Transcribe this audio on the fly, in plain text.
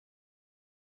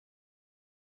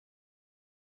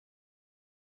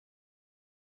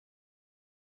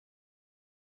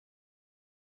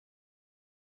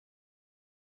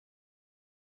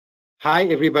Hi,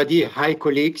 everybody. Hi,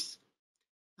 colleagues.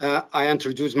 I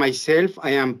introduce myself.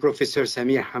 I am Professor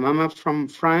Samir Hamamah from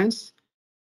France.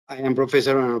 I am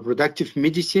Professor of Reproductive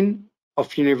Medicine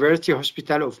of University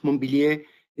Hospital of Montpellier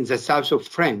in the south of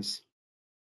France.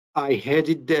 I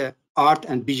headed the Art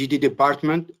and BGD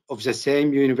department of the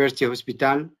same University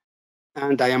Hospital,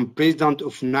 and I am President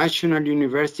of National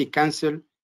University Council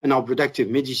in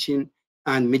Reproductive Medicine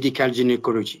and Medical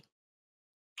Gynecology.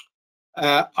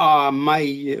 My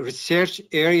research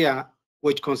area,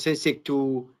 which consisted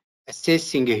to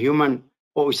assessing a human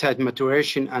oocyte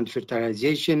maturation and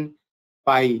fertilization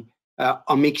by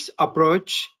a mixed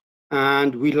approach,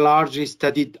 and we largely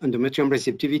studied endometrium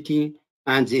receptivity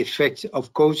and the effects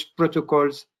of COAS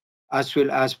protocols, as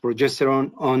well as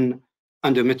progesterone on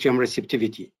endometrium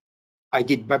receptivity. I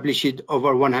did publish it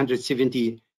over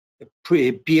 170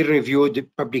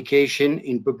 peer-reviewed publication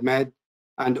in PubMed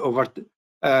and over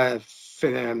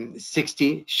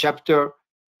 60 chapters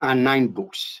and 9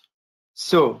 books.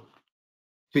 So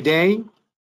today,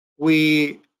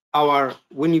 our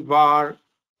Winibar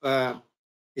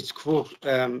is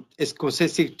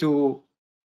consisting to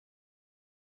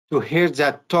hear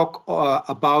that talk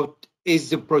about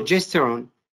is the progesterone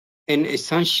an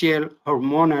essential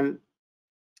hormonal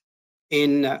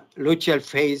in luteal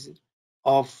phase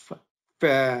of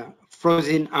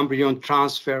frozen embryo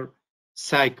transfer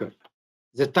cycle.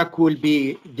 The talk will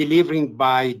be delivered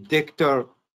by Dr.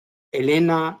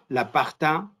 Elena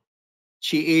Labarta.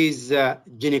 She is a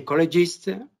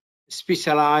gynecologist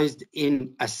specialized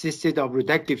in assisted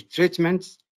reproductive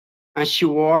treatments, and she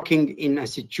working in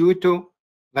Instituto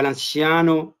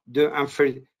Valenciano de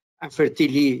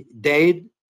Infertilidad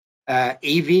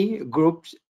EV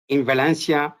groups in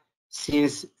Valencia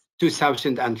since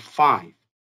 2005.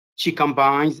 She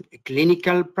combines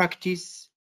clinical practice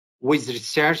with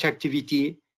research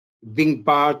activity, being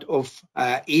part of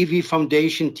EV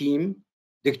Foundation team.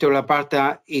 Dr.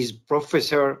 Labarta is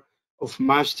professor of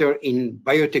Master in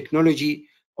Biotechnology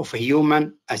of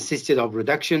Human Assisted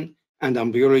Reproduction and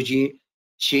Embryology.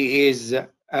 She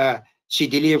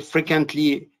delivers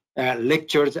frequently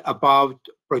lectures about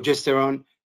progesterone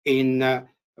in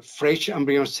fresh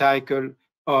embryo cycle,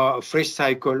 fresh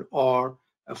cycle, or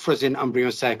frozen embryo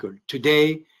cycle.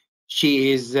 Today,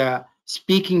 she is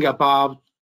speaking about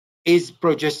is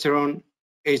progesterone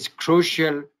is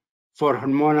crucial for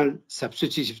hormonal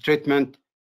substitutive treatment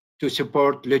to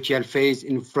support luteal phase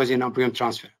in frozen embryo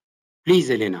transfer. Please,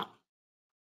 Elena.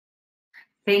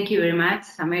 Thank you very much,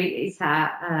 Samir. It's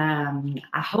a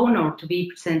honor to be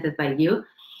presented by you,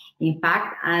 in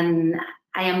fact, and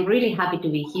I am really happy to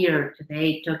be here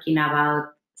today talking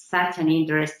about such an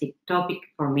interesting topic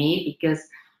for me, because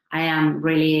I am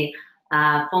really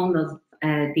fond of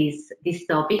this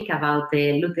topic about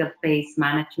the luteal phase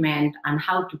management and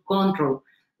how to control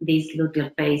this luteal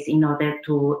phase in order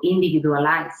to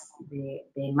individualize the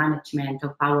management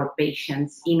of our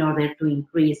patients in order to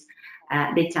increase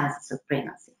the chances of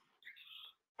pregnancy.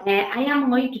 I am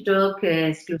going to talk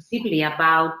exclusively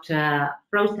about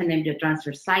frozen embryo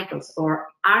transfer cycles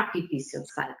or artificial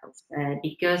cycles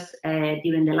because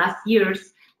during the last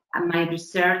years, my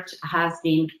research has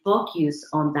been focused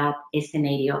on that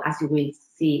scenario, as you will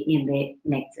see in the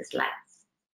next slides.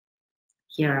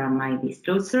 Here are my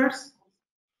disclosures.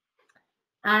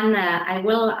 And I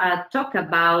will talk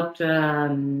about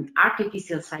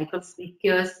artificial cycles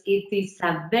because it is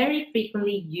a very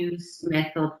frequently used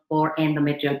method for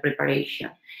endometrial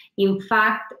preparation. In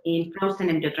fact, in frozen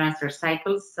embryo transfer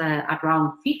cycles,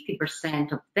 around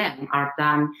 50% of them are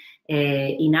done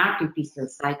in artificial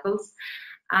cycles.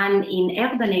 And in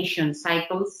egg donation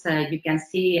cycles, you can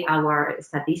see our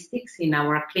statistics in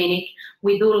our clinic.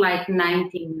 We do like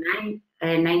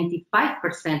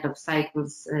 95% of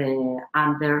cycles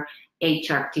under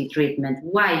HRT treatment.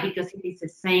 Why? Because it is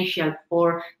essential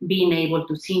for being able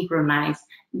to synchronize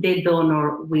the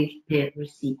donor with the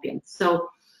recipient. So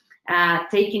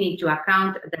taking into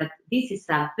account that this is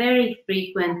a very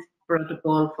frequent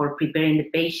protocol for preparing the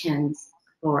patients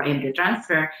for embryo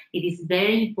transfer, it is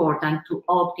very important to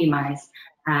optimize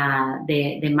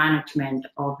the management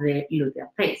of the luteal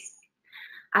phase.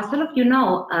 As all of you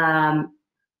know,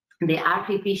 the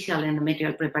artificial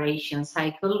endometrial preparation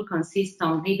cycle consists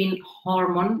of giving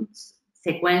hormones,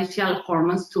 sequential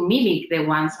hormones, to mimic the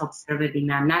ones observed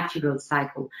in a natural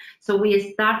cycle. So we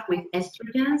start with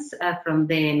estrogens from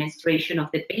the menstruation of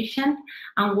the patient,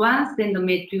 and once the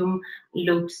endometrium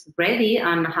looks ready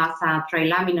and has a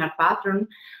trilaminar pattern,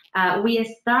 we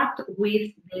start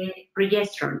with the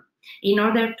progesterone in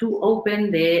order to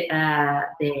open the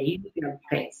luteal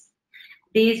phase.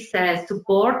 This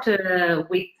support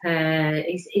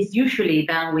is usually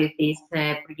done with this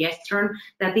progesterone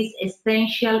that is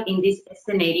essential in this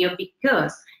scenario,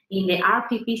 because in the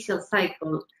artificial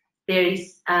cycle there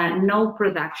is no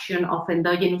production of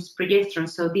endogenous progesterone.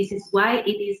 So this is why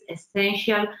it is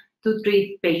essential to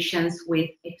treat patients with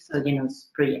exogenous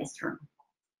progesterone.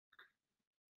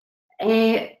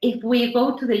 If we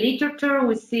go to the literature,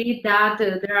 we see that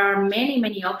there are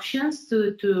many options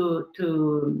to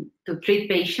treat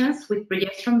patients with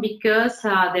progesterone, because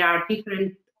there are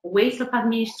different ways of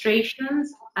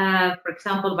administrations. For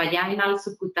example, vaginal,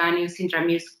 subcutaneous,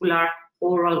 intramuscular,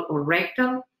 oral, or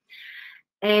rectal.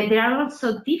 There are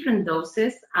also different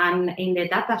doses, and in the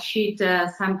data sheet,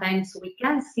 sometimes we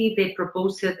can see the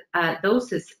proposed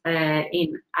doses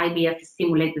in IVF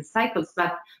stimulated cycles,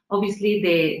 but obviously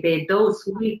the dose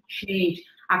will change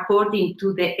according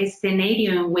to the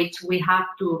scenario in which we have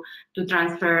to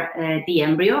transfer the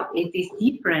embryo. It is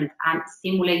different an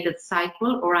stimulated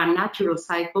cycle or a natural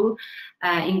cycle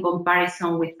in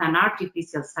comparison with an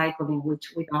artificial cycle in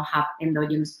which we don't have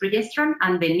endogenous progesterone,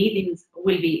 and the needings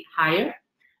will be higher.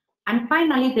 And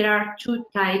finally, there are two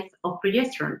types of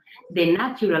progesterone: the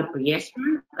natural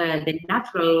progesterone, the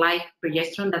natural-like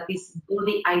progesterone that is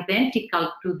body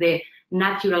identical to the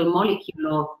natural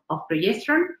molecule of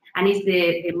progesterone, and is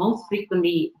the most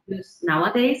frequently used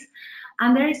nowadays.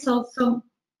 And there is also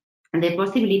the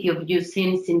possibility of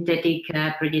using synthetic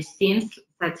progestins,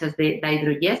 such as the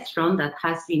dydrogesterone, that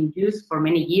has been used for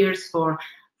many years for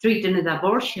treating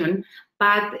abortion,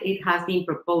 but it has been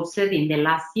proposed in the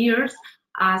last years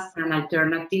as an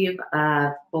alternative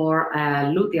for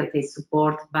luteal phase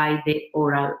support by the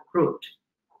oral route.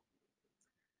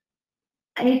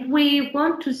 If we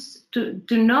want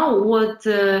to know what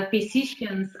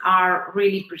physicians are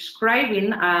really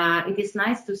prescribing, it is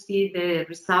nice to see the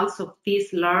results of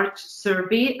this large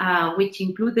survey, which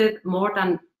included more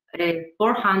than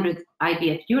 400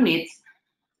 IVF units.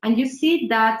 And you see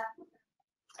that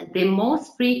the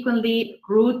most frequently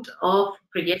route of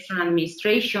progesterone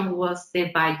administration was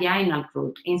the vaginal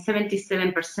route. In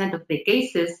 77% of the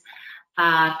cases,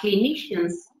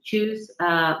 clinicians choose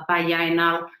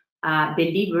vaginal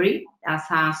delivery as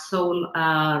a sole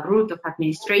route of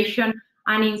administration,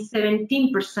 and in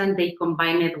 17% they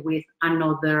combine it with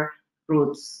another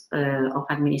routes of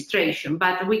administration.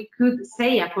 But we could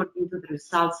say, according to the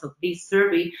results of this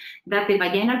survey, that the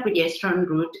vaginal progesterone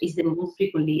route is the most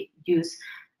frequently used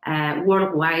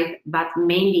worldwide, but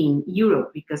mainly in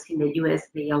Europe, because in the US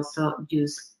they also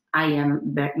use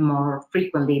IM more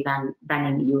frequently than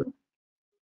in Europe.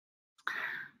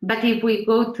 But if we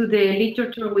go to the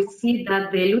literature, we see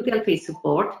that the luteal phase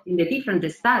support in the different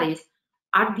studies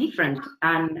are different,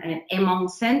 and among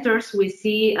centers we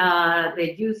see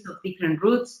the use of different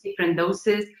routes, different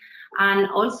doses, and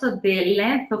also the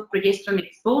length of progesterone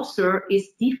exposure is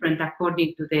different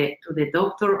according to the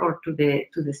doctor or to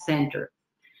the center.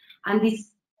 And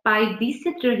despite this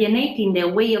heterogeneity in the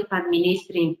way of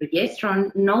administering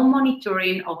progesterone, no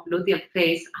monitoring of luteal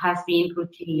phase has been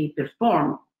routinely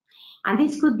performed. And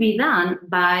this could be done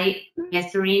by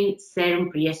measuring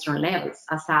serum progesterone levels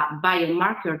as a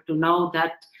biomarker to know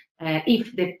that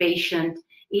if the patient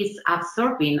is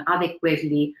absorbing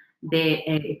adequately the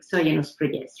exogenous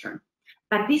progesterone.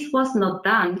 But this was not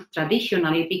done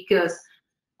traditionally, because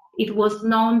it was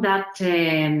known that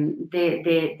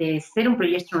the serum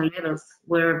progesterone levels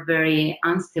were very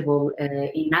unstable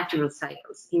in natural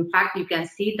cycles. In fact, you can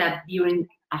see that during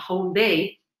a whole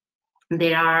day,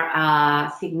 there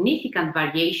are significant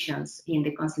variations in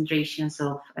the concentrations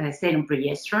of serum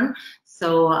progesterone.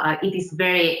 So it is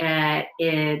very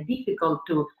difficult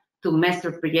to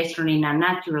measure progesterone in a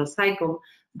natural cycle.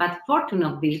 But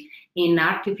fortunately, in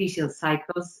artificial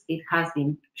cycles, it has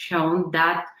been shown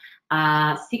that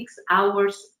 6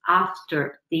 hours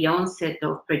after the onset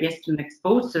of progesterone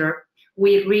exposure,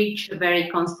 we reach very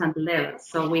constant levels.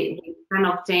 So we can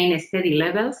obtain steady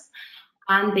levels,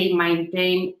 and they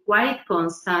maintain quite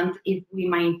constant if we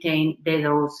maintain the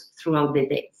dose throughout the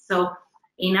day. So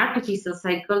in artificial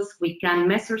cycles, we can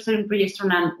measure serum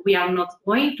progesterone, and we are not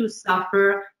going to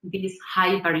suffer this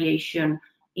high variation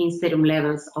in serum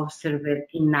levels observed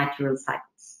in natural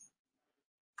cycles.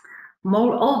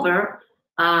 Moreover,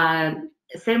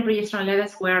 serum progesterone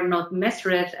levels were not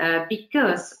measured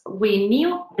because we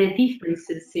knew the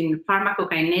differences in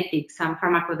pharmacokinetics and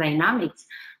pharmacodynamics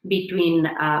between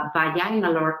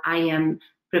vaginal or IM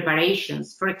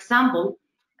preparations. For example,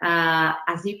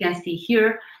 as you can see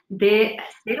here, the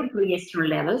serum progesterone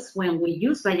levels when we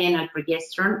use vaginal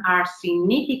progesterone are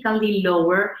significantly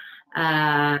lower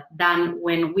than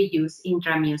when we use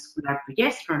intramuscular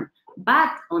progesterone.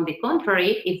 But on the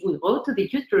contrary, if we go to the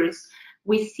uterus,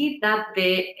 we see that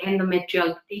the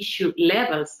endometrial tissue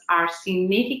levels are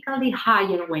significantly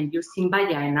higher when using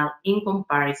vaginal in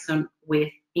comparison with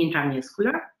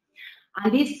intramuscular.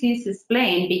 And this is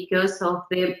explained because of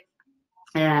the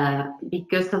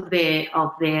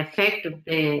effect of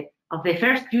the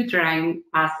first uterine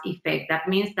pass effect. That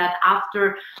means that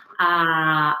after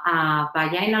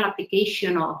vaginal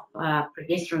application of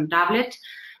progesterone tablet,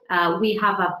 we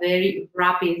have a very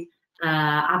rapid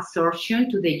absorption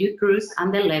to the uterus,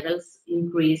 and the levels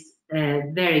increase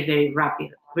very, very rapid,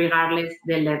 regardless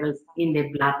the levels in the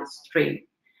bloodstream.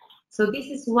 So this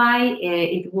is why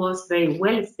it was very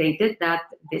well stated that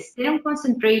the serum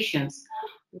concentrations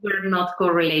were not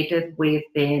correlated with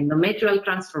the endometrial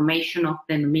transformation of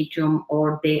the endometrium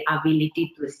or the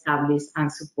ability to establish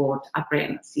and support a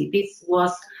pregnancy. This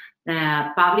was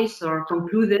published or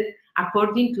concluded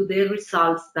according to the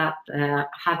results that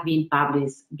have been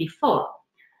published before.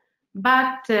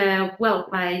 But, well,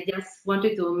 I just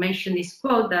wanted to mention this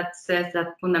quote that says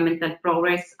that fundamental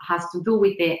progress has to do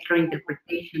with the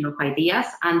reinterpretation of ideas,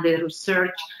 and the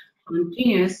research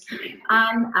continues.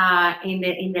 And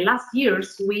in the last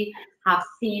years, we have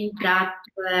seen that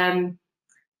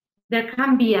there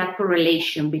can be a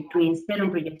correlation between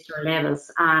serum progesterone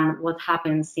levels and what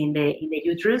happens in the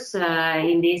uterus.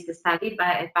 In this study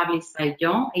published by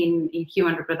John in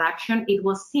Human Reproduction, it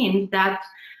was seen that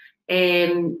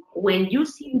when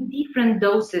using different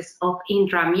doses of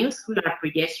intramuscular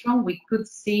progesterone, we could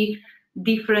see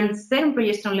different serum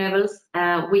progesterone levels,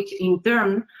 which in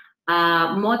turn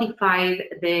modified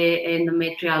the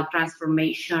endometrial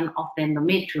transformation of the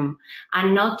endometrium.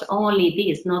 And not only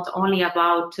this, not only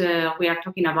about, we are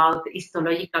talking about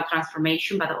histological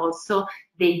transformation, but also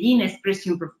the gene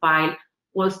expression profile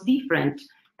was different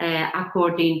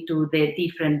according to the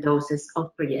different doses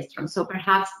of progesterone. So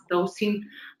perhaps dosing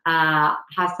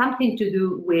has something to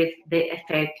do with the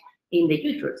effect in the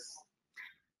uterus.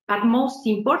 But most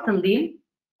importantly,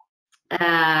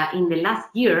 in the last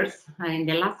years, in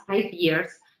the last 5 years,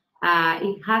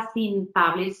 it has been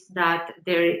published that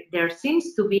there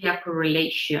seems to be a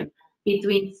correlation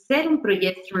between serum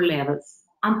progesterone levels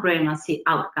and pregnancy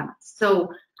outcomes.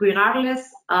 So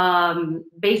regardless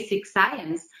basic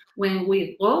science, when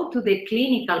we go to the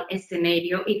clinical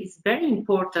scenario, it is very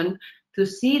important to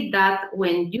see that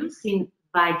when using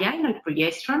vaginal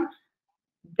progesterone,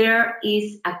 there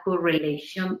is a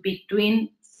correlation between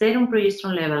serum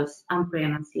progesterone levels and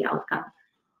pregnancy outcome.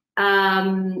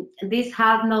 This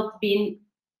had not been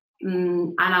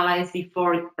analyzed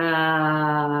before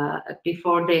the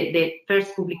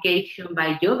first publication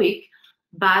by Jovic,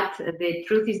 but the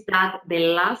truth is that the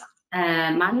last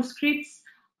manuscripts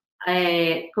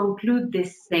conclude the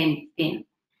same thing.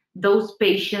 Those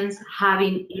patients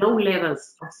having low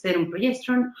levels of serum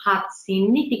progesterone had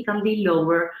significantly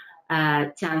lower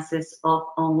chances of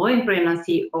ongoing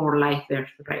pregnancy or live birth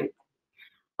rate.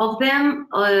 Of them,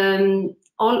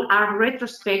 all are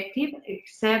retrospective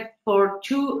except for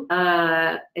 2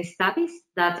 studies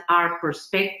that are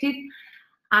prospective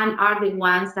and are the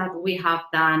ones that we have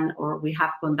done or we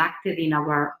have conducted in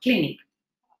our clinic.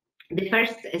 The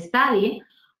first study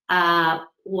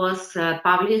was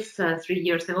published 3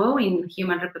 years ago in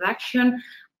Human Reproduction,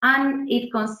 and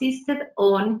it consisted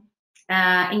on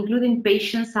including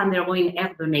patients undergoing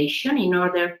egg donation in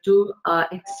order to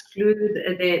exclude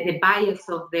the bias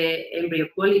of the embryo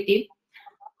quality.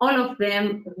 All of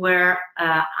them were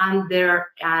under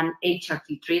an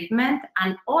HRT treatment,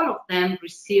 and all of them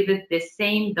received the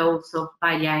same dose of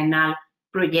vaginal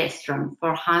progesterone,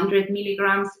 400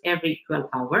 milligrams every 12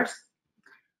 hours.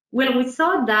 Well, we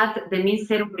saw that the mean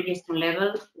serum progesterone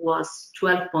level was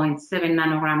 12.7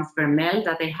 nanograms per ml.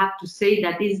 That I have to say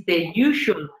that is the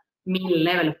usual mean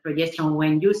level of progesterone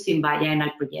when using vaginal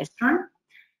progesterone.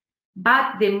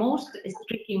 But the most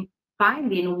striking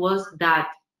finding was that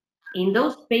in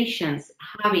those patients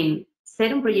having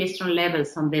serum progesterone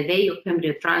levels on the day of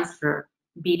embryo transfer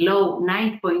below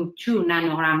 9.2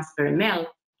 nanograms per ml,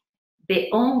 the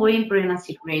ongoing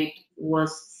pregnancy rate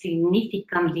was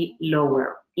significantly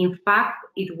lower. In fact,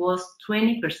 it was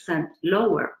 20%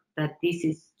 lower. That this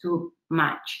is too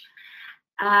much.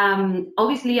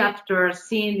 Obviously, after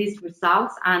seeing these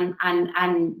results and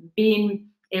being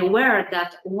aware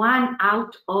that 1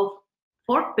 out of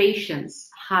 4 patients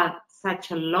had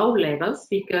such a low levels,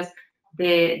 because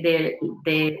the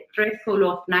threshold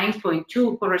of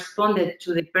 9.2 corresponded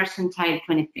to the percentile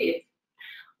 25th,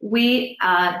 we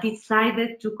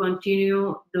decided to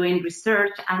continue doing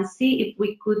research and see if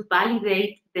we could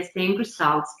validate the same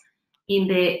results in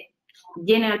the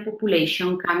general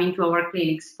population coming to our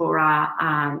clinics for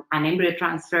an embryo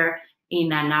transfer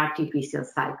in an artificial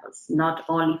cycles, not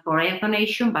only for egg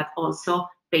donation, but also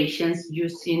patients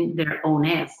using their own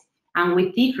eggs and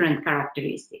with different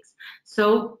characteristics.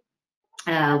 So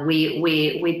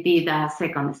we did a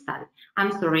second study.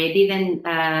 I'm sorry, I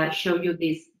didn't show you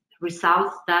these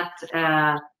results that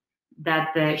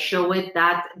showed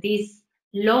that this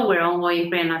lower ongoing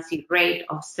pregnancy rate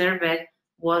observed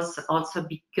was also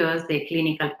because the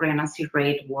clinical pregnancy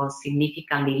rate was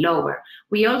significantly lower.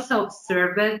 We also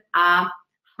observed a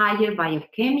higher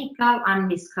biochemical and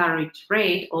miscarriage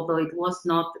rate, although it was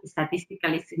not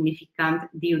statistically significant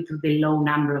due to the low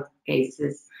number of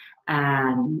cases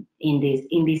in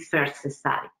this first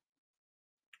study.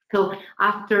 So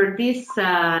after this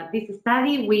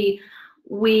study, we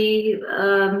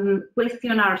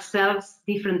question ourselves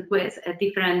different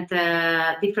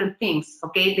things.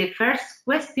 Okay, the first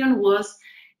question was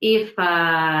if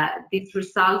these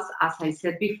results, as I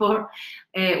said before,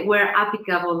 were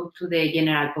applicable to the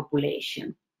general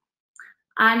population.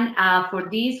 And for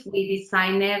this, we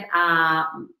designed a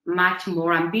much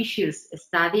more ambitious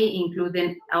study,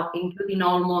 including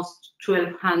almost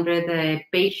 1,200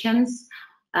 patients,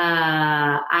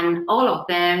 and all of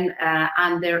them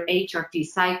under HRT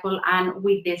cycle and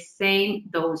with the same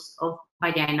dose of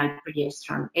vaginal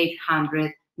progesterone,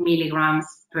 800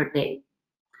 milligrams per day.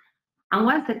 And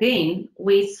once again,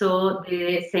 we saw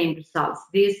the same results.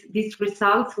 These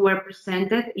results were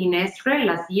presented in ESRE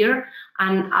last year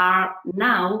and are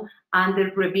now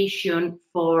under revision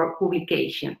for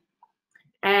publication.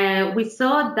 We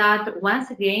saw that once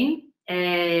again,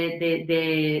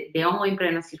 the ongoing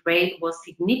pregnancy rate was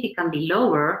significantly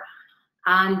lower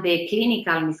and the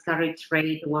clinical miscarriage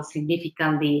rate was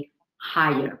significantly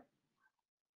higher.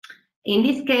 In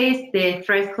this case, the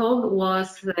threshold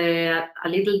was a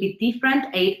little bit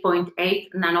different,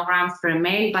 8.8 nanograms per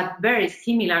ml, but very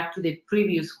similar to the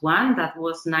previous one that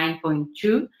was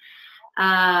 9.2.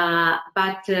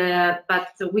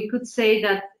 But we could say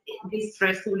that this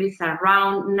threshold is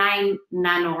around 9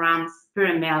 nanograms per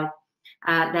ml.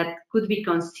 That could be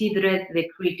considered the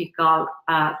critical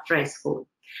threshold.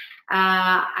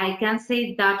 I can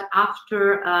say that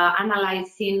after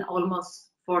analyzing almost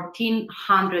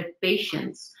 1,400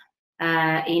 patients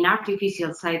in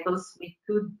artificial cycles, we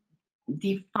could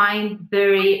define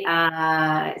very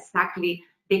exactly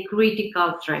the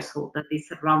critical threshold, that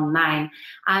is around 9.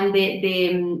 And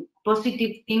the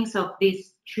positive things of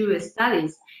these two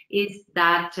studies is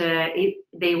that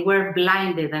they were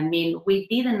blinded. I mean, we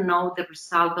didn't know the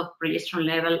result of progesterone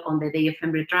level on the day of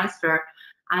embryo transfer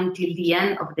until the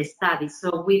end of the study.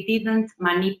 So we didn't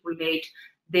manipulate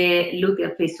the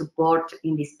luteal phase support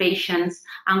in these patients,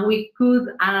 and we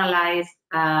could analyze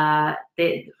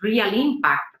the real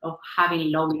impact of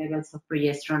having low levels of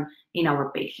progesterone in our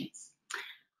patients.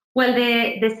 Well,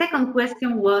 the second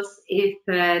question was if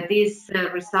this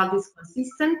result is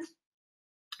consistent,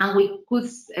 and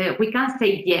we can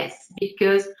say yes,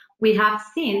 because we have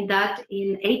seen that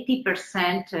in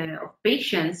 80% of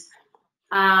patients,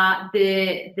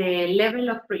 the level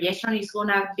of progesterone is going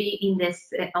to be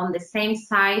on the same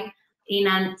side in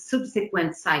a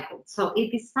subsequent cycle. So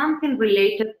it is something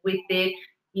related with the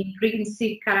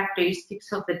intrinsic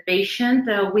characteristics of the patient,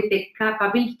 with the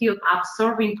capability of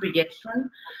absorbing progesterone,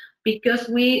 because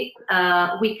we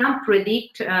can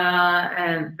predict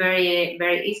very,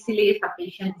 very easily if a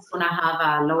patient is going to have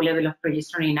a low level of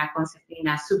progesterone in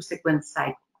a subsequent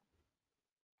cycle.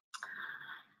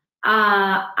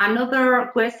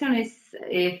 Another question is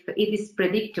if it is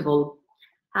predictable,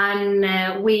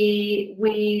 and we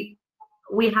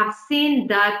have seen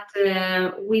that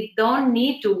we don't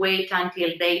need to wait until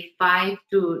day 5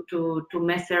 to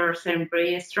measure serum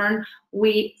progesterone.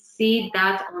 We see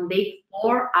that on day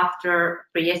 4 after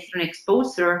progesterone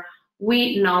exposure,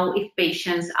 we know if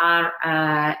patients are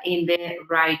in the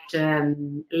right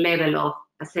level of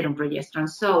serum progesterone.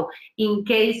 So in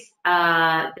case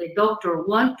the doctor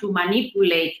wants to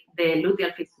manipulate the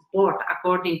luteal phase support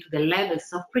according to the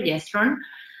levels of progesterone,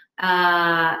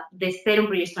 the serum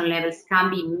progesterone levels can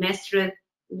be measured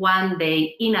 1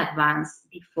 day in advance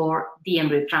before the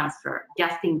embryo transfer,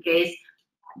 just in case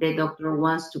the doctor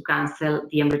wants to cancel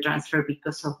the embryo transfer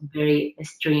because of very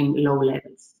extreme low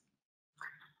levels.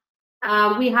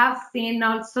 We have seen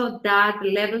also that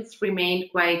levels remain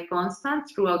quite constant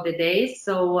throughout the day.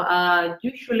 So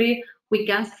usually we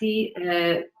can see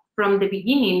from the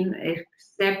beginning,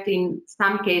 except in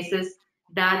some cases,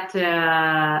 that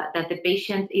the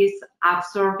patient is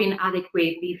absorbing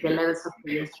adequately the levels of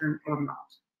progesterone or not.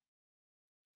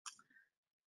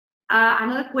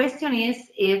 Another question is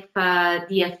if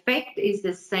the effect is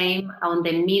the same on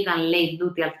the mid and late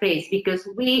luteal phase, because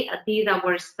we did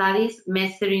our studies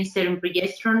measuring serum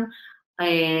progesterone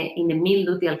in the mid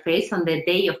luteal phase on the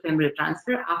day of embryo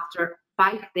transfer after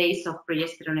 5 days of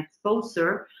progesterone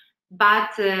exposure.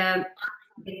 But the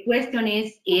question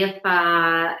is if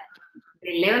the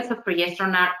levels of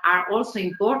progesterone are also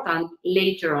important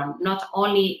later on, not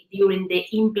only during the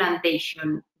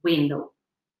implantation window.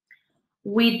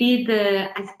 We did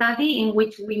a study in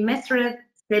which we measured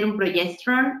serum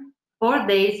progesterone 4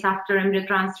 days after embryo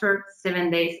transfer,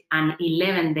 7 days, and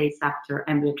 11 days after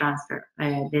embryo transfer,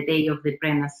 the day of the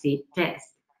pregnancy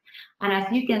test. And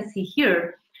as you can see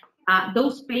here,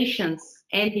 those patients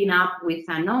ending up with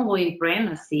an ongoing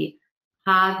pregnancy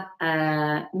had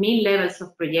mean levels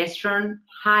of progesterone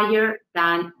higher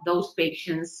than those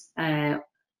patients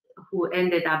who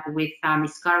ended up with a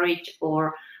miscarriage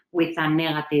or with a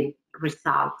negative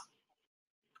result.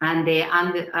 And the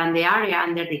area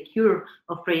under the curve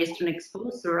of progesterone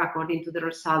exposure, according to the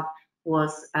result,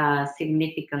 was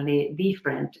significantly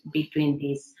different between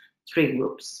these 3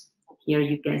 groups. Here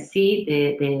you can see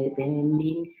the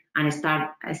mean and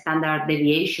standard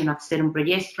deviation of serum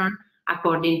progesterone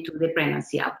according to the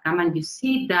pregnancy outcome. And you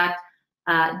see that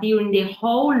during the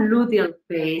whole luteal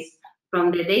phase,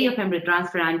 from the day of embryo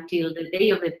transfer until the day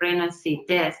of the pregnancy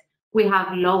test, we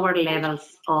have lower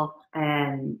levels of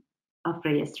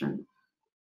progesterone.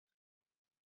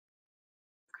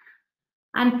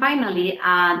 And finally,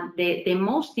 the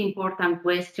most important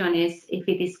question is if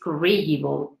it is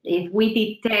corrigible. If we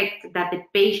detect that the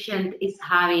patient is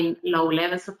having low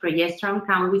levels of progesterone,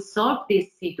 can we solve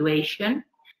this situation?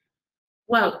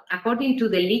 Well, according to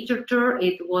the literature,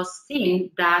 it was seen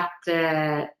that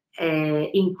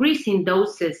increasing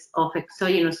doses of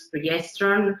exogenous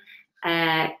progesterone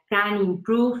can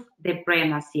improve the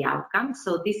pregnancy outcome.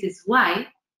 So this is why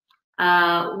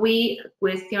we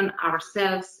question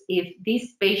ourselves if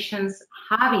these patients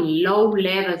having low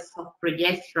levels of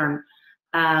progesterone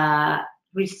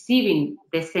receiving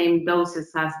the same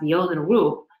doses as the other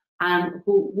group and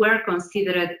who were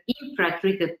considered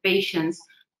infra-treated patients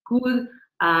could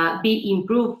be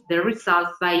improved the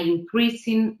results by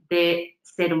increasing the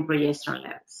serum progesterone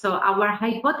levels. So our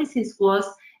hypothesis was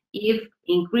if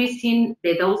increasing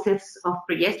the doses of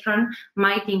progesterone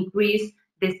might increase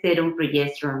the serum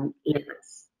progesterone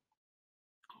levels.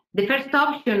 The first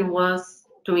option was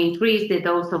to increase the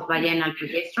dose of vaginal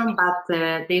progesterone, but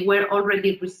they were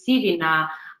already receiving a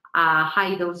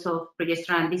high dose of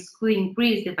progesterone. This could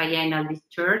increase the vaginal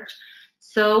discharge.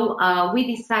 So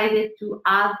we decided to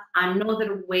add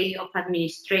another way of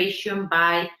administration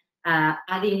by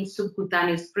adding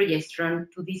subcutaneous progesterone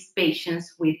to these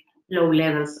patients with low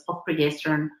levels of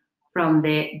progesterone from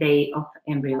the day of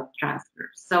embryo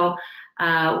transfer. So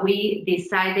we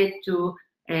decided to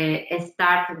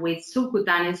start with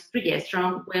subcutaneous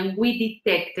progesterone when we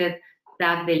detected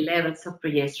that the levels of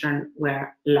progesterone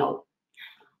were low.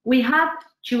 We had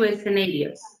 2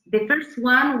 scenarios. The first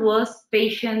one was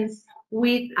patients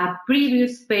with a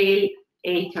previous failed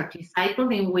HRT cycle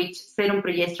in which serum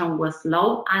progesterone was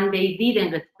low and they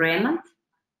didn't get pregnant.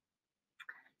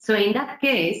 So in that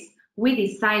case, we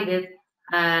decided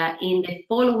in the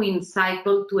following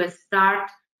cycle to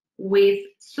start with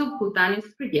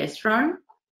subcutaneous progesterone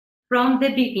from the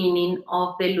beginning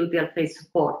of the luteal phase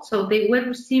support. So they were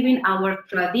receiving our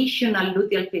traditional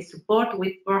luteal phase support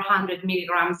with 400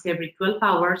 milligrams every 12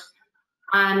 hours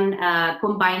and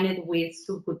combined it with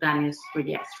subcutaneous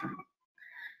progesterone.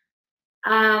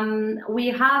 We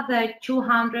had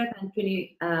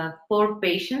 224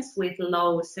 patients with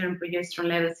low serum progesterone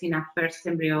levels in a first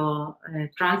embryo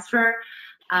transfer.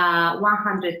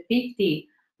 150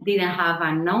 didn't have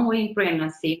an ongoing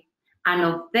pregnancy, and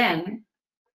of them,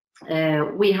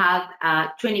 we had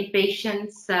 20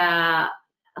 patients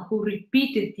who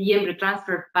repeated the embryo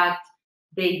transfer, but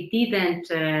they didn't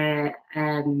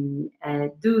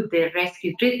do the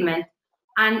rescue treatment,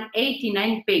 and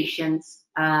 89 patients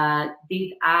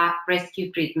did a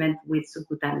rescue treatment with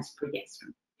subcutaneous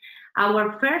progesterone.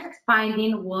 Our first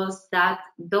finding was that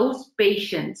those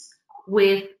patients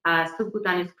with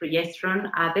subcutaneous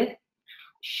progesterone added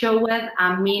showed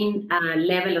a mean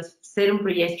level of serum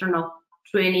progesterone of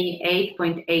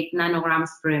 28.8 nanograms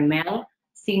per ml,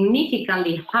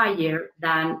 significantly higher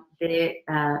than the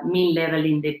mean level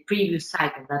in the previous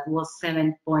cycle, that was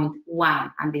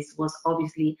 7.1, and this was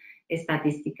obviously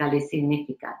statistically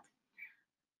significant.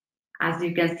 As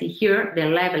you can see here, the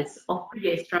levels of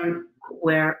progesterone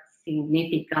were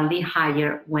significantly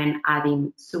higher when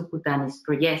adding subcutaneous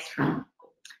progesterone.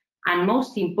 And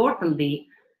most importantly,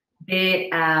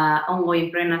 the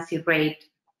ongoing pregnancy rate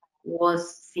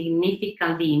was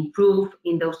significantly improved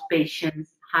in those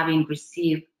patients having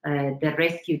received the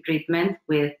rescue treatment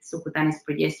with subcutaneous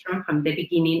progesterone from the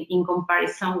beginning, in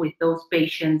comparison with those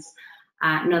patients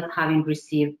not having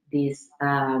received this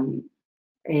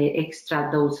extra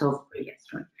dose of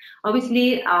progesterone.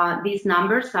 Obviously, these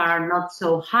numbers are not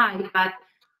so high, but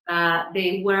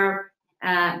they were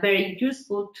very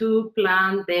useful to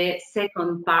plan the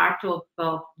second part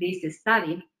of this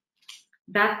study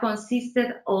that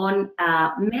consisted on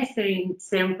measuring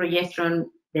serum progesterone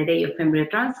the day of embryo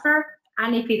transfer,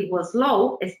 and if it was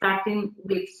low, starting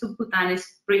with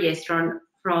subcutaneous progesterone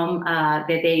from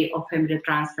the day of embryo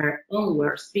transfer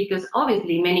onwards, because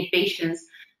obviously many patients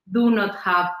do not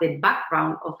have the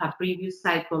background of a previous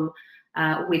cycle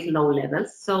with low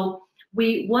levels. So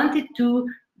we wanted to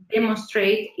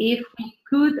demonstrate if we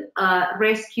could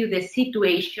rescue the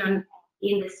situation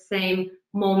in the same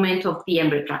moment of the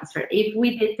embryo transfer. If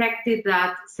we detected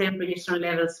that serum progesterone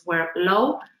levels were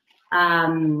low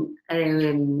and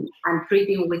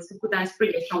treating with subcutaneous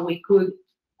progesterone, we could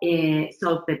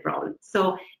solve the problem.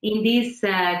 So in these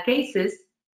cases,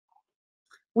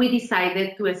 we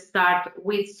decided to start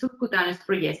with subcutaneous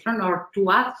progesterone, or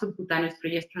to add subcutaneous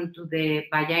progesterone to the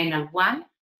vaginal one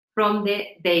from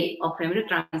the day of embryo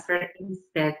transfer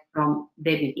instead from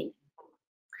the beginning.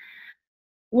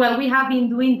 Well, we have been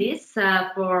doing this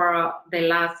for the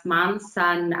last months,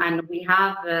 and we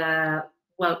have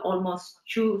well, almost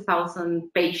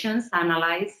 2,000 patients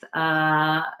analyzed,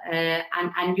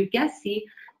 and you can see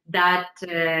that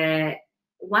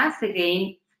once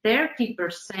again,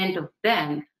 30% of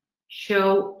them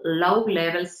show low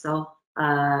levels of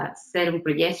serum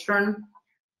progesterone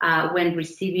when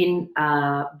receiving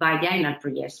vaginal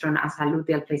progesterone as a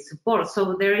luteal phase support.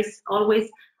 So there is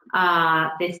always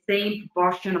the same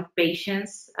proportion of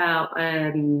patients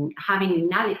having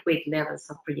inadequate levels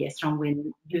of progesterone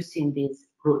when using this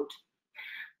route.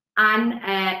 And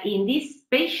in these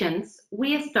patients,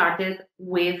 we started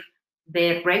with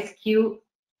the rescue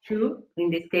 2.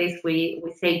 In this case, we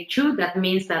say 2. That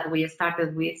means that we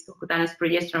started with subcutaneous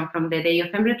progesterone from the day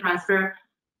of embryo transfer.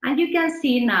 And you can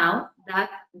see now that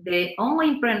the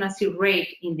ongoing pregnancy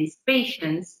rate in these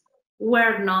patients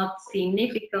were not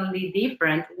significantly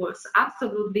different, was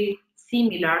absolutely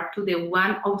similar to the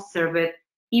one observed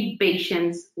in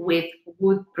patients with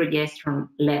good progesterone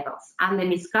levels. And the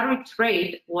miscarriage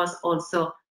rate was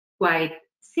also quite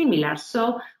similar.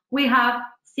 So we have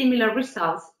similar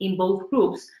results in both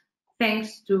groups,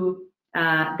 thanks to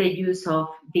the use of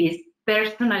this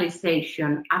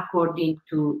personalization according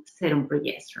to serum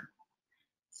progesterone.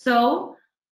 So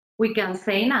we can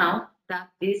say now that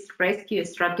this rescue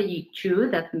strategy 2,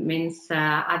 that means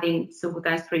adding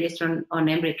subcutaneous progesterone on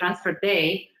embryo transfer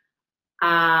day,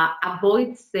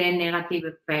 avoids the negative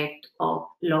effect of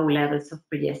low levels of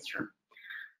progesterone.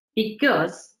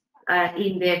 Because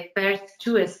in the first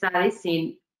 2 studies,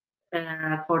 in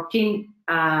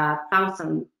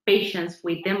 14,000 patients,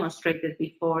 we demonstrated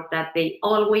before that they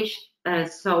always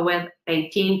saw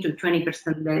 18 to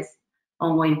 20% less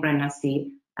ongoing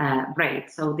pregnancy rate.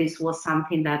 So this was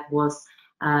something that was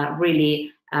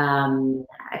really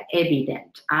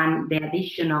evident, and the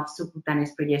addition of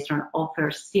subcutaneous progesterone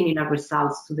offers similar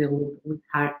results to the with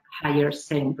higher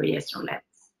serum progesterone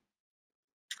levels.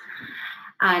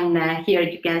 And here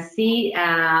you can see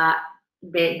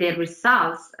the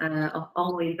results of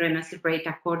ongoing pregnancy rate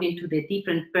according to the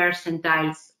different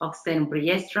percentiles of serum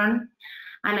progesterone.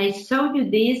 And I showed you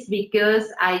this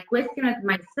because I questioned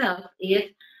myself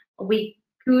if we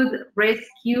could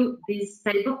rescue this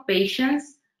type of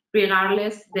patients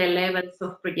regardless the levels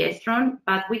of progesterone,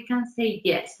 but we can say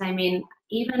yes. I mean,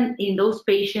 even in those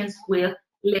patients with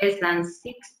less than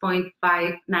 6.5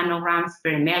 nanograms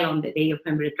per ml on the day of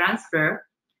embryo transfer,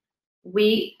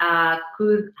 we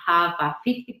could have a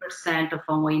 50% of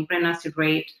ongoing pregnancy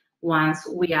rate once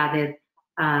we added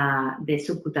the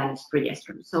subcutaneous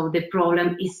progesterone. So the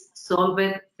problem is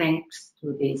solved thanks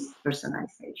to this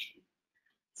personalization.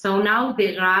 So now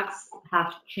the graphs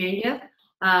have changed.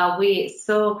 We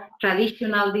saw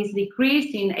traditional this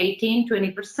decrease in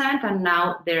 18–20%, and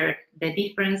now the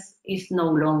difference is no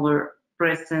longer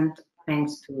present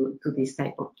thanks to this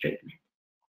type of treatment.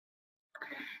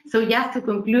 So just to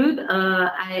conclude,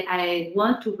 I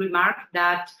want to remark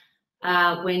that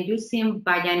when using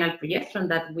vaginal progesterone,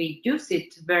 that we use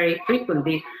it very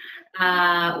frequently,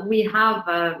 we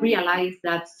have realized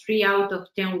that 3 out of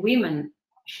 10 women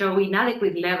show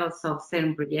inadequate levels of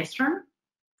serum progesterone.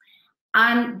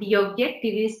 And the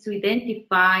objective is to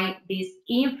identify these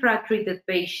infra-treated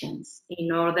patients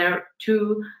in order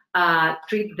to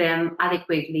treat them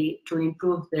adequately to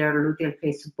improve their luteal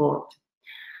phase support.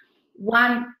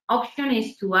 One option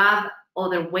is to add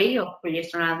other way of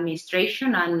progesterone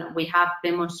administration, and we have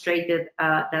demonstrated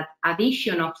that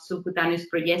addition of subcutaneous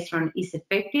progesterone is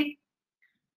effective.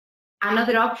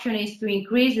 Another option is to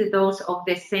increase the dose of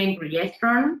the same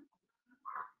progesterone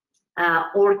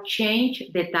or change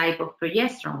the type of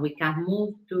progesterone. We can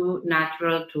move to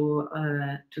natural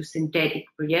to synthetic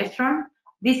progesterone.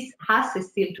 This has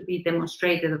still to be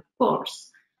demonstrated, of course.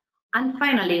 And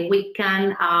finally, we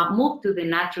can move to the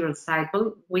natural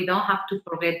cycle. We don't have to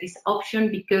forget this option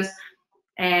because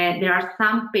there are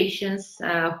some patients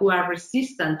who are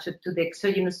resistant to the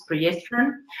exogenous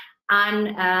progesterone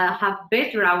and have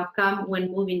better outcome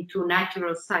when moving to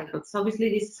natural cycles. Obviously,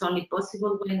 this is only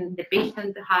possible when the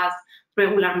patient has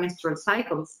regular menstrual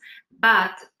cycles,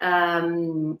 but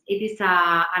it is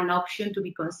an option to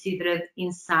be considered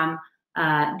in some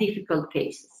difficult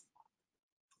cases.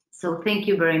 So thank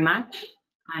you very much,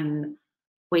 and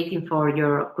waiting for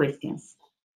your questions.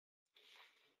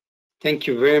 Thank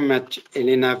you very much,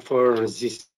 Elena, for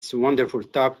this wonderful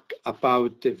talk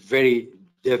about a very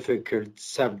difficult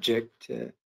subject.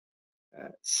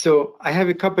 So I have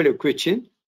a couple of questions.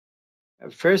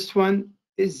 First one,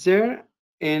 is there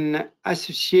an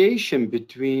association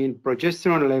between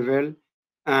progesterone level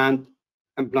and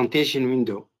implantation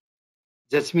window?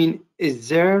 That means, is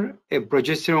there a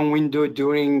progesterone window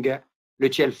during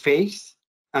luteal phase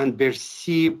and per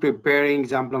se preparing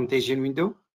the implantation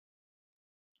window?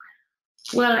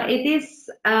 Well, it is,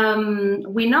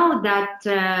 we know that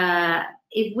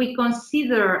if we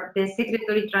consider the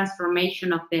secretory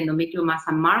transformation of the endometrium as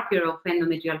a marker of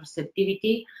endometrial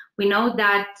receptivity, we know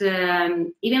that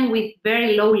even with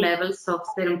very low levels of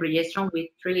serum progesterone, with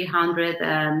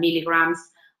 300 milligrams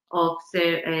of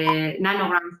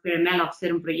nanograms per ml of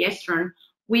serum progesterone,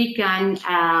 we can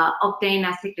obtain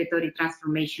a secretory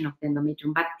transformation of the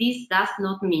endometrium. But this does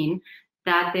not mean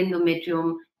that the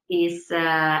endometrium is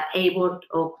able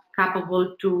or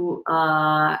capable to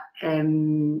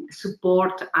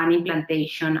support an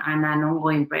implantation and an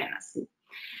ongoing pregnancy.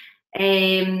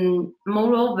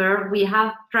 Moreover, we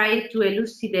have tried to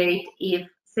elucidate if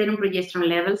serum progesterone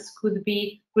levels could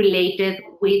be related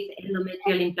with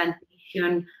endometrial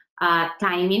implantation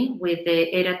timing with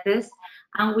the ERA test,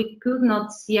 and we could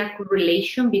not see a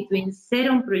correlation between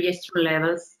serum progesterone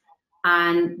levels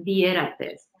and the ERA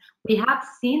test. We have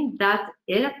seen that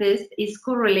ERA test is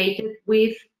correlated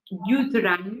with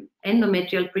uterine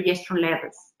endometrial progesterone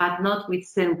levels, but not with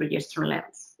serum progesterone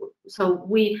levels. So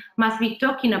we must be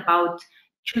talking about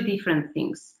two different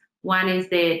things. One is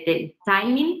the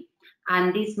timing,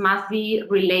 and this must be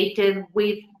related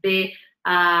with the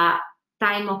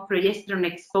time of progesterone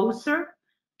exposure.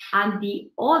 And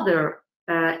the other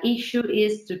issue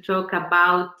is to talk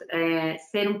about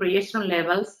serum progesterone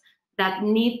levels that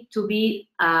need to be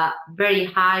very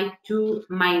high to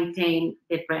maintain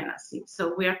the pregnancy.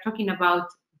 So we are talking about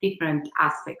different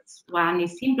aspects. One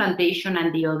is implantation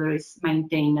and the other is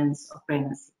maintenance of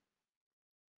pregnancy.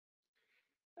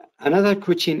 Another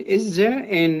question, is there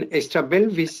an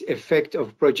extrapelvis effect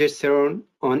of progesterone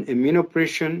on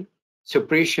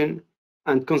immunosuppression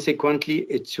and consequently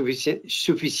its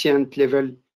sufficient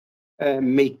level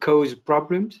may cause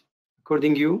problems,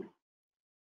 according to you?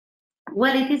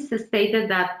 Well, it is stated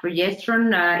that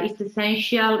progesterone is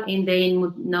essential in the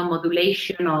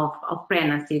immunomodulation of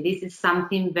pregnancy. This is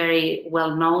something very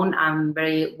well known and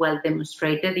very well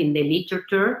demonstrated in the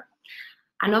literature.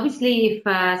 And obviously, if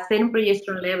serum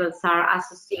progesterone levels are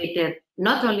associated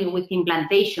not only with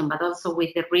implantation, but also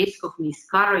with the risk of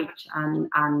miscarriage and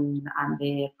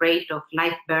the rate of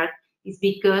live birth, is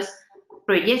because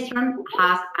progesterone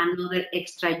has another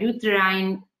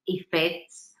extrauterine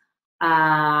effects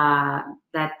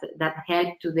that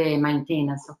help to the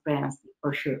maintenance of pregnancy,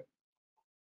 for sure.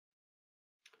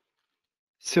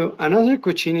 So another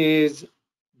question is,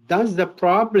 does the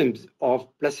problems of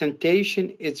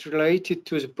placentation is related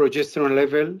to the progesterone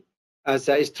level as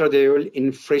the estradiol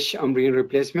in fresh embryo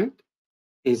replacement?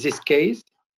 In this case,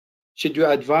 should you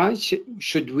advise,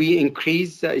 should we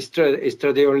increase the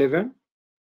estradiol level?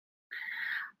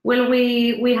 Well,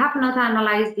 we have not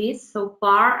analyzed this so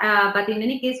far, but in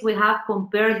any case, we have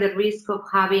compared the risk of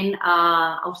having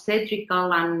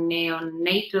obstetrical and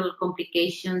neonatal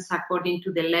complications according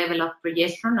to the level of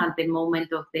progesterone at the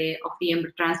moment of the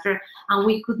embryo transfer, and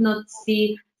we could not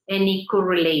see any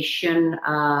correlation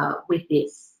with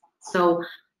this. So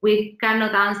we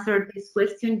cannot answer this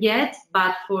question yet,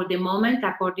 but for the moment,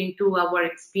 according to our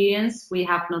experience, we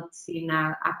have not seen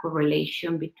a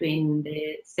correlation between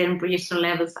the serum progesterone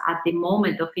levels at the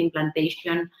moment of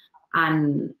implantation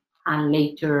and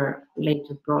later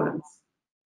problems.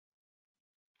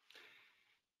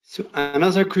 So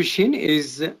another question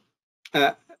is,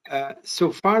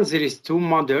 so far there is 2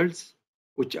 models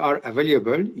which are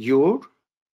available, your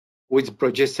with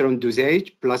progesterone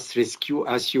dosage plus rescue,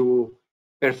 as you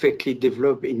perfectly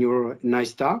develop in your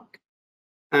nice talk,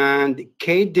 and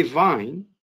Kate Devine,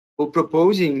 who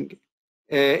proposing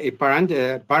a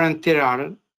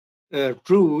parenteral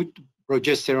route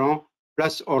progesterone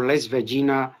plus or less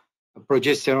vagina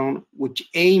progesterone, which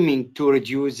aiming to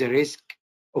reduce the risk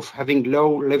of having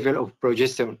low level of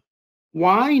progesterone.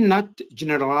 Why not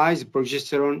generalize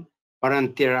progesterone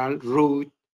parenteral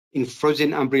route in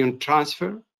frozen embryo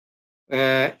transfer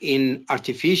in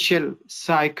artificial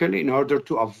cycle in order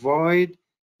to avoid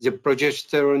the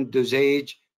progesterone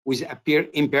dosage which appear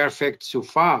imperfect so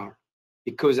far?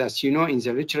 Because as you know, in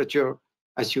the literature,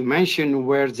 as you mentioned,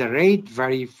 where the rate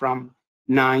vary from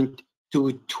 9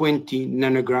 to 20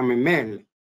 nanogram ml.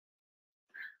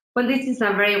 Well, this is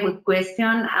a very good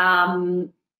question.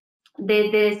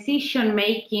 The decision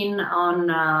making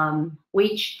on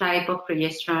which type of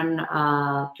progesterone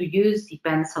to use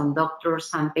depends on doctors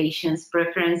and patients'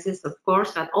 preferences, of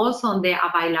course, but also on the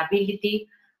availability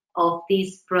of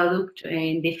this product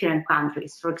in different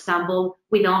countries. For example,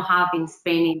 we don't have in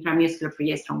Spain intramuscular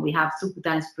progesterone, we have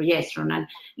subcutaneous progesterone, and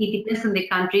it depends on the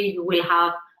country, you will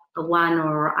have one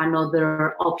or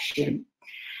another option.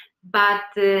 But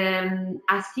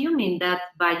assuming that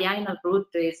vaginal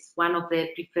route is one of the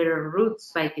preferred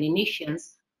routes by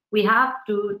clinicians, we have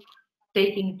to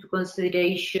take into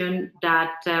consideration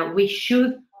that we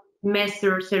should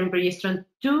measure serum progesterone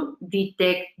to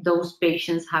detect those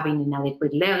patients having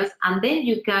inadequate levels, and then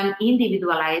you can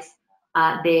individualize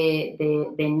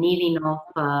the needing of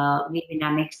giving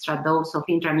an extra dose of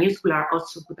intramuscular or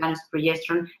subcutaneous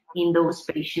progesterone in those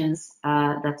patients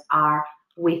that are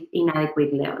with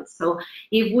inadequate levels. So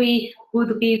if we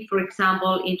would give, for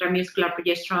example, intramuscular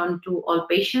progesterone to all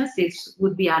patients, this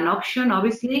would be an option,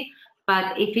 obviously.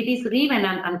 But if it is given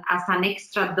as an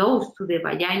extra dose to the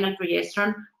vaginal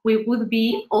progesterone, we would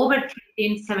be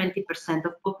over-treating 70%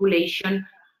 of population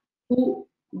who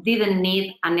didn't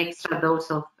need an extra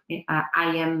dose of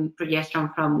IM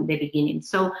progesterone from the beginning.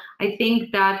 So I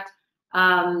think that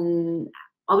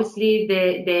obviously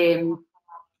the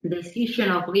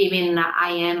decision of giving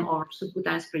IM or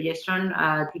subcutaneous progesterone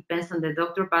depends on the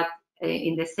doctor, but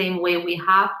in the same way, we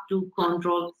have to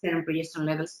control serum progesterone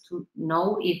levels to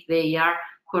know if they are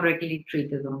correctly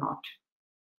treated or not.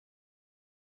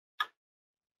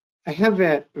 I have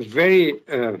a very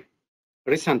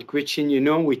recent question. You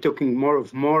know, we're talking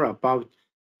more about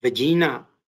vagina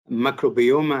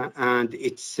microbiome and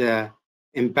its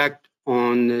impact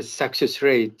on success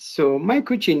rate. So my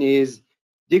question is,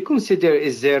 do you consider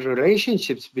is there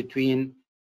relationships between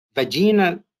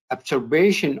vaginal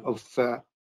absorption of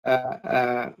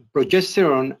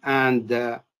progesterone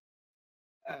and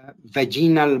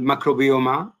vaginal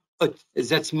microbiome?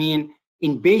 That means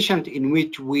in patient in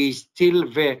which we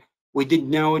did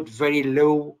note very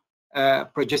low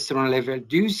progesterone level.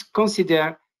 Do you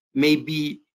consider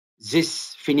maybe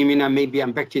this phenomena may be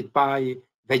impacted by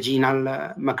vaginal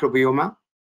microbiome?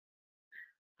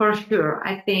 For sure.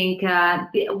 I think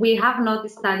we have not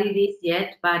studied this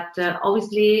yet, but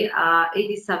obviously it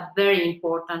is a very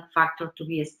important factor to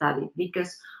be studied,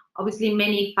 because obviously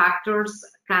many factors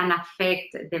can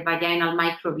affect the vaginal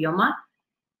microbiome,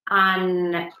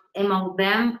 and among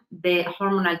them the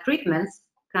hormonal treatments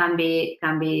can be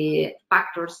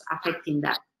factors affecting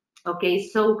that. Okay,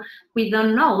 so we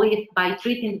don't know if by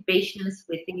treating patients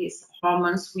with these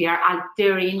hormones we are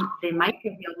altering the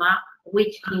microbiome,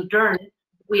 which in turn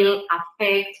will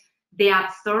affect the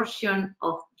absorption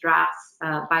of drugs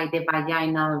by the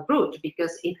vaginal route,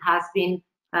 because it has been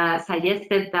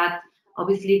suggested that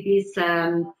obviously this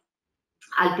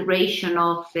alteration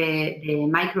of the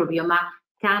microbiome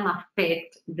can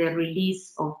affect the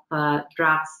release of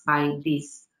drugs by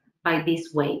this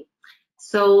way.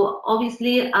 So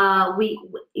obviously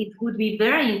it would be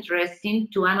very interesting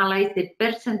to analyze the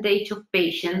percentage of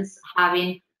patients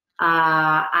having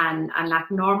an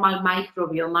abnormal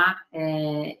microbiome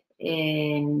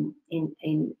in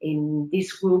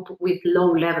this group with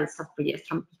low levels of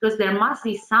progesterone, because there must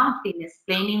be something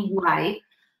explaining why,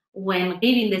 when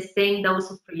giving the same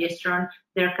dose of progesterone,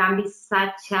 there can be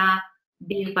such a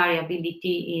big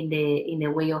variability in the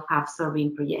way of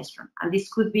absorbing progesterone. And this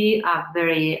could be a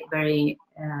very, very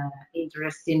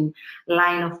interesting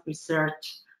line of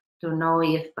research to know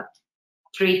if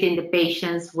treating the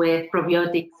patients with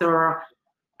probiotics or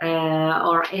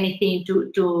anything to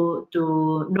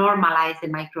normalize the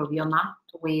microbiome,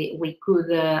 we could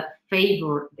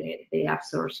favor the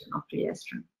absorption of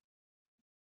progesterone.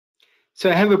 So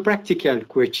I have a practical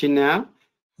question now.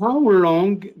 how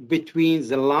long between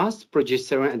the last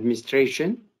progesterone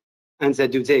administration and the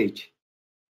dosage?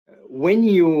 When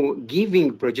you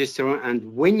giving progesterone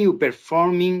and when you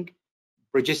performing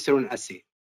progesterone assay?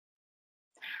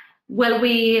 Well,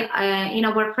 we in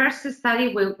our first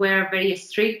study we were very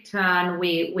strict, and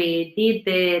we did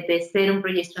the serum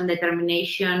progesterone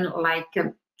determination like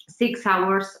 6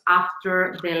 hours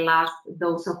after the last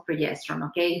dose of progesterone.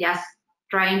 Okay, just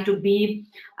trying to be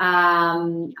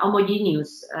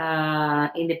homogeneous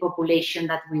in the population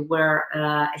that we were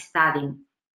studying.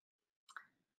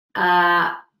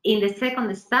 In the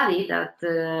second study, that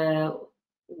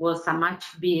was a much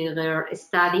bigger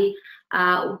study,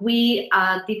 we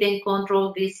didn't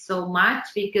control this so much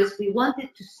because we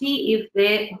wanted to see if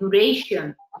the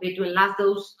duration between last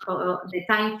dose, the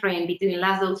time frame between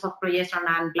last dose of progesterone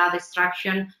and blood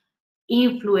extraction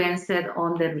influenced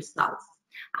on the results.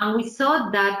 And we saw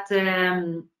that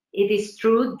it is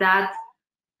true that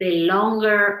the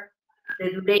longer the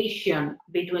duration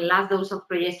between last dose of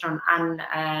progesterone and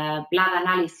blood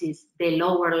analysis, the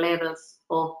lower levels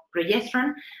of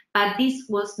progesterone, but this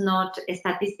was not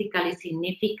statistically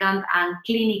significant and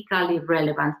clinically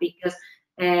relevant because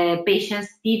patients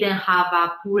didn't have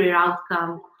a poorer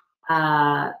outcome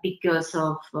because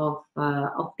of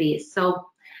this. So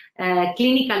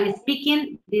clinically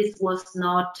speaking, this was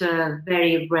not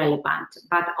very relevant,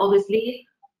 but obviously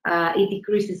it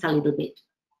decreases a little bit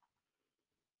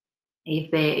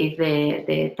if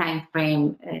the time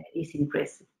frame is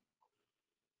impressive.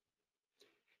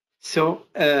 So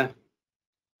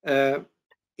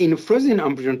in frozen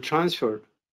embryo transfer,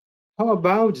 how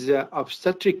about the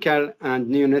obstetrical and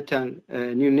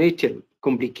neonatal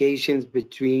complications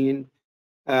between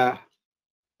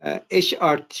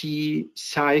HRT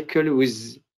cycle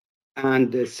with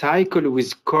and the cycle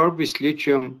with corpus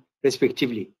luteum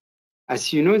respectively?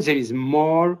 As you know, there is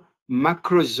more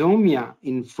macrosomia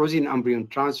in frozen embryo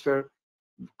transfer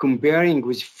comparing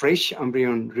with fresh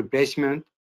embryo replacement.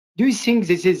 Do you think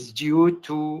this is due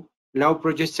to low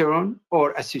progesterone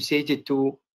or associated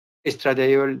to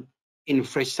estradiol in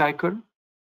fresh cycle?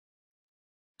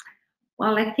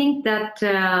 Well, I think that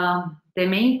the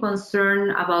main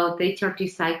concern about HRT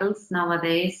cycles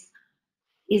nowadays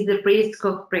is the risk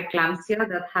of preeclampsia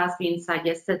that has been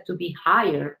suggested to be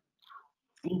higher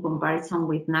in comparison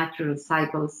with natural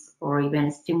cycles or even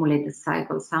stimulated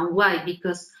cycles. And why?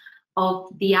 Because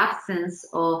of the absence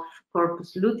of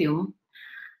corpus luteum,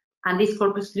 and this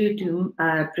corpus luteum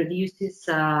produces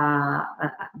the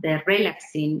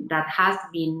relaxin that has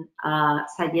been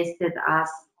suggested as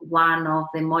one of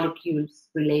the molecules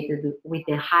related with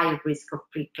a high risk of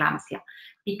preeclampsia,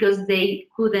 because they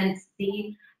couldn't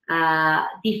see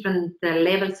different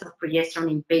levels of progesterone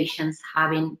in patients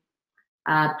having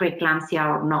preeclampsia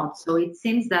or not. So it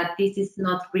seems that this is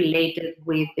not related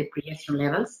with the progesterone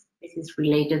levels. This is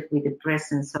related with the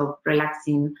presence of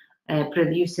relaxin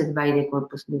produced by the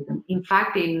corpus luteum. In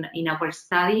fact, in our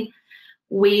study,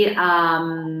 we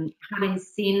haven't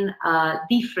seen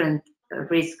different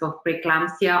risk of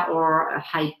preeclampsia or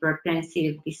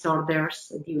hypertensive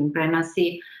disorders during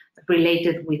pregnancy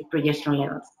related with progesterone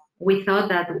levels. We thought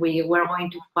that we were going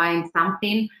to find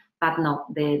something, but no,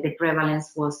 the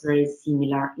prevalence was very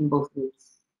similar in both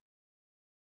groups.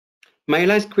 My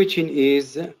last question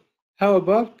is, how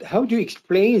do you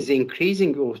explain the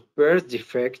increasing of birth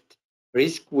defect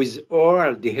risk with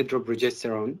oral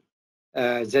dihydroprogesterone?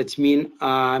 That means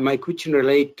my question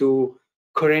relates to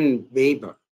current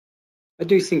paper. What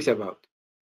do you think about?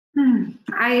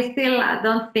 I still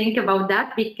don't think about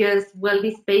that because, well,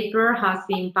 this paper has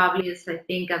been published, I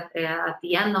think, at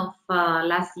the end of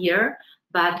last year,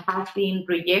 but has been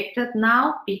rejected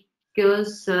now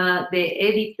because the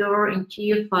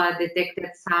editor-in-chief detected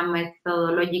some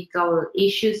methodological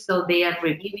issues, so they are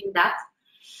reviewing that.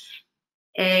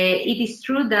 It is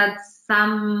true that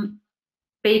some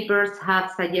papers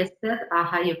have suggested a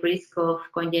higher risk of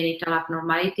congenital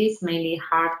abnormalities, mainly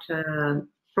heart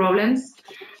problems,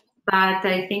 but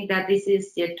I think that this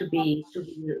is yet to be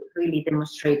really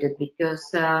demonstrated because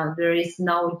there is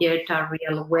no yet a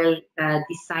real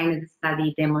well-designed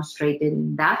study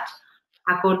demonstrating that.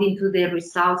 According to the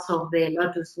results of the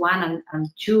Lotus 1 and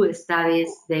 2 studies,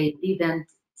 they didn't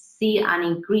see an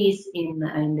increase in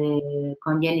the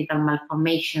congenital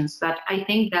malformations, but I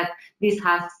think that this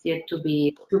has yet to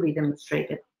be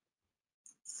demonstrated.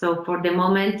 So for the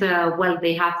moment, well,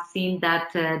 they have seen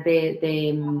that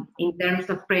in terms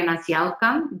of pregnancy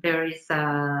outcome, there is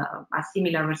a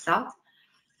similar result.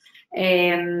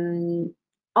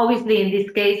 obviously, in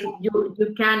this case,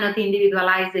 you cannot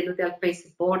individualize the luteal phase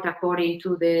support according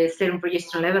to the serum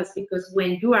progesterone levels, because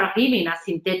when you are giving a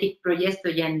synthetic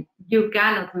progestogen, you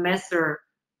cannot measure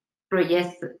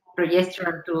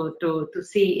progesterone to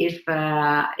see if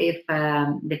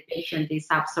the patient is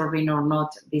absorbing or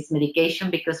not this medication,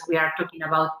 because we are talking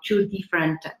about two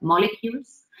different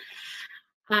molecules.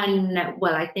 And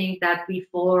well, I think that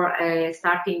before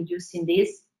starting using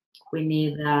this, we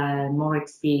need more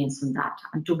experience on that,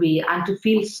 and to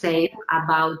feel safe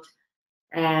about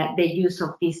the use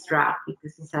of this drug,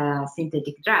 because it's a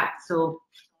synthetic drug. So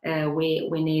we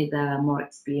need more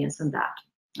experience on that.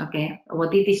 Okay,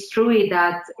 what it is true is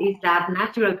that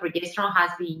natural progesterone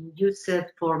has been used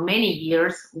for many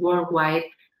years worldwide,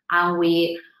 and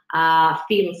we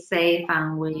feel safe,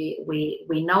 and we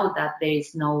know that there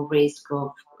is no risk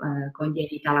of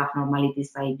congenital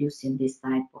abnormalities by using this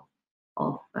type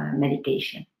of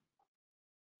medication.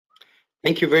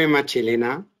 Thank you very much,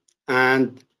 Elena.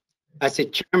 And as a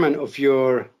chairman of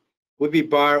your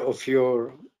webinar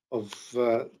of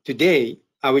today,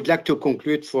 I would like to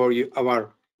conclude for you,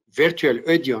 our virtual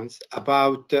audience,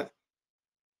 about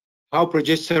how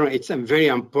progesterone is very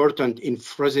important in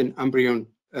frozen embryo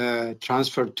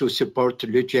transfer to support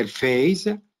luteal phase,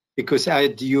 because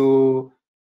as you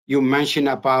mentioned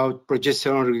about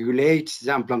progesterone regulates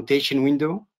the implantation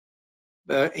window,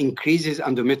 increases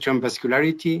endometrium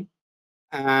vascularity,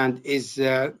 and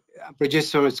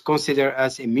progesterone is considered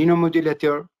as a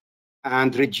immunomodulator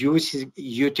and reduces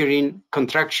uterine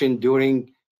contraction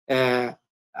during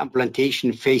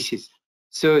implantation phases.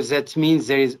 So that means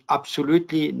there is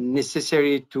absolutely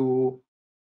necessary to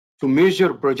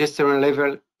measure progesterone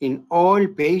level in all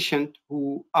patients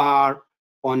who are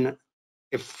on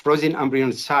a frozen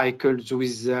embryo cycle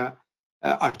with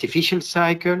artificial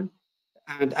cycle,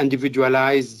 and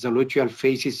individualize the luteal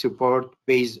phase support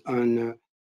based on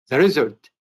the result.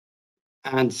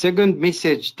 And second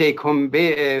message take home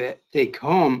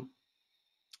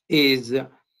is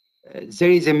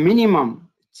there is a minimum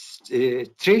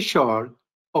threshold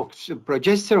of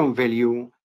progesterone value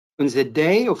on the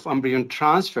day of embryo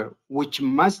transfer, which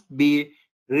must be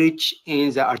reached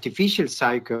in the artificial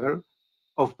cycle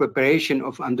of preparation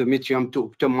of endometrium to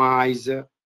optimize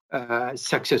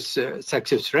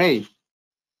success rate.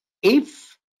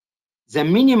 If the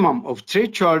minimum of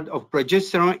threshold of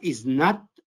progesterone is not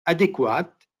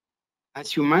adequate,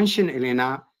 as you mentioned,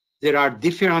 Elena, there are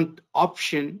different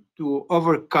options to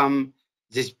overcome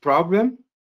this problem.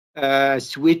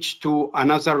 Switch to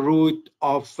another route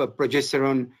of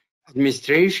progesterone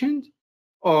administration,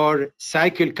 or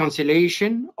cycle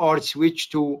cancellation, or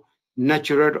switch to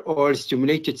natural or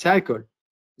stimulated cycle.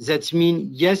 That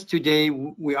means, yes, today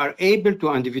we are able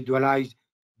to individualize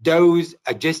dose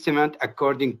adjustment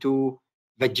according to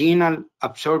vaginal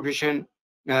absorption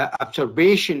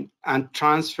and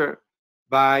transfer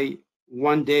by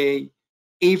 1 day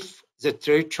if the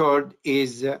threshold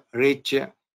is reached.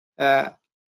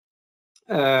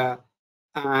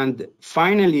 And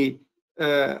finally,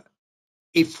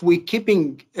 if we're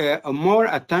keeping more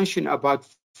attention about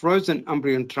frozen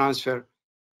embryo transfer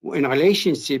in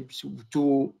relationships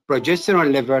to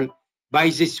progesterone level, by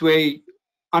this way,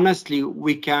 honestly,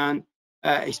 we can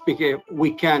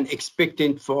expect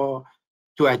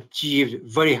to achieve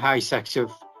very high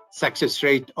success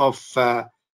rate of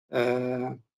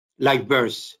live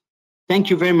birth. Thank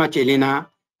you very much, Elena,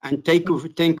 and thank you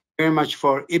very much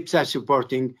for IBSA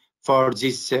supporting for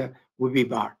this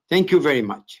webinar. Thank you very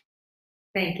much.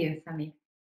 Thank you, Samir.